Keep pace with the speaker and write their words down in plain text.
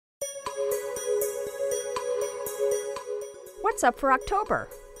What's up for October?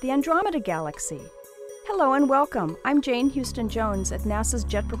 The Andromeda Galaxy. Hello and welcome. I'm Jane Houston Jones at NASA's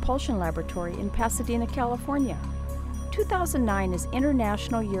Jet Propulsion Laboratory in Pasadena, California. 2009 is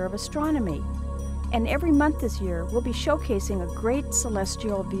International Year of Astronomy, and every month this year we'll be showcasing a great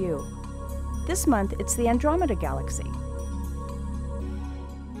celestial view. This month it's the Andromeda Galaxy.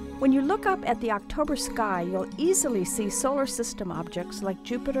 When you look up at the October sky, you'll easily see solar system objects like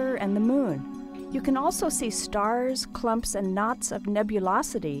Jupiter and the Moon. You can also see stars, clumps, and knots of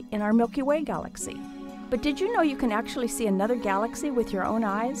nebulosity in our Milky Way galaxy. But did you know you can actually see another galaxy with your own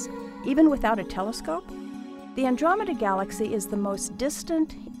eyes, even without a telescope? The Andromeda Galaxy is the most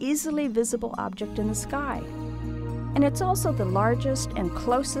distant, easily visible object in the sky. And it's also the largest and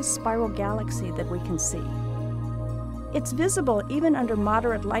closest spiral galaxy that we can see. It's visible even under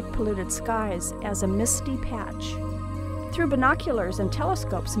moderate light-polluted skies as a misty patch. Through binoculars and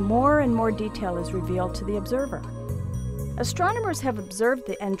telescopes, more and more detail is revealed to the observer. Astronomers have observed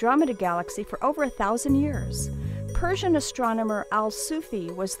the Andromeda Galaxy for over 1,000 years. Persian astronomer Al-Sufi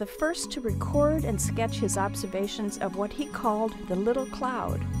was the first to record and sketch his observations of what he called the Little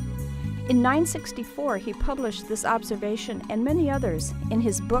Cloud. In 964, he published this observation and many others in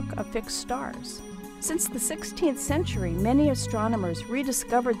his Book of Fixed Stars. Since the 16th century, many astronomers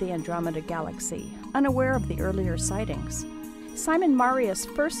rediscovered the Andromeda Galaxy, unaware of the earlier sightings. Simon Marius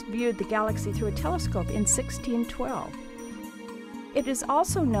first viewed the galaxy through a telescope in 1612. It is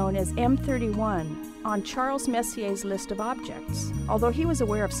also known as M31 on Charles Messier's list of objects, although he was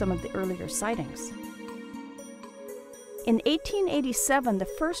aware of some of the earlier sightings. In 1887, the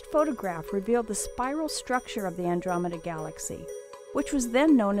first photograph revealed the spiral structure of the Andromeda Galaxy, which was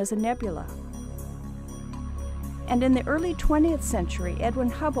then known as a nebula. And in the early 20th century, Edwin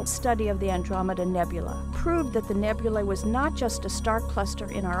Hubble's study of the Andromeda Nebula proved that the nebula was not just a star cluster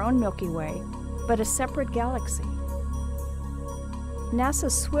in our own Milky Way, but a separate galaxy.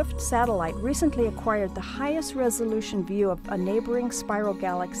 NASA's SWIFT satellite recently acquired the highest resolution view of a neighboring spiral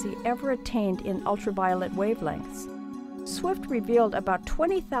galaxy ever attained in ultraviolet wavelengths. SWIFT revealed about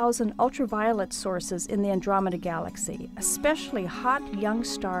 20,000 ultraviolet sources in the Andromeda Galaxy, especially hot young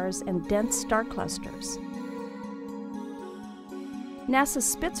stars and dense star clusters.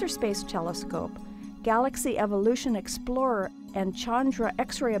 NASA's Spitzer Space Telescope, Galaxy Evolution Explorer, and Chandra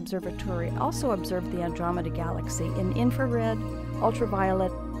X-ray Observatory also observed the Andromeda Galaxy in infrared,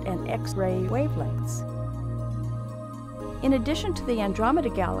 ultraviolet, and X-ray wavelengths. In addition to the Andromeda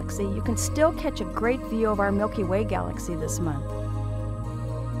Galaxy, you can still catch a great view of our Milky Way galaxy this month.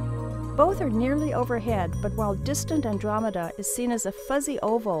 Both are nearly overhead, but while distant Andromeda is seen as a fuzzy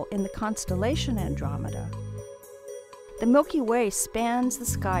oval in the constellation Andromeda, the Milky Way spans the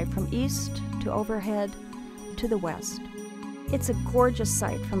sky from east to overhead to the west. It's a gorgeous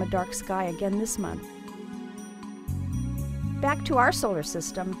sight from a dark sky again this month. Back to our solar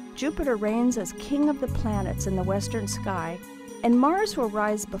system, Jupiter reigns as king of the planets in the western sky, and Mars will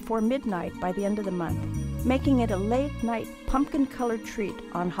rise before midnight by the end of the month, making it a late-night pumpkin-colored treat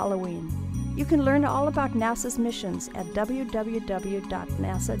on Halloween. You can learn all about NASA's missions at www.nasa.gov.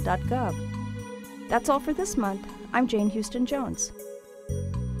 That's all for this month. I'm Jane Houston Jones.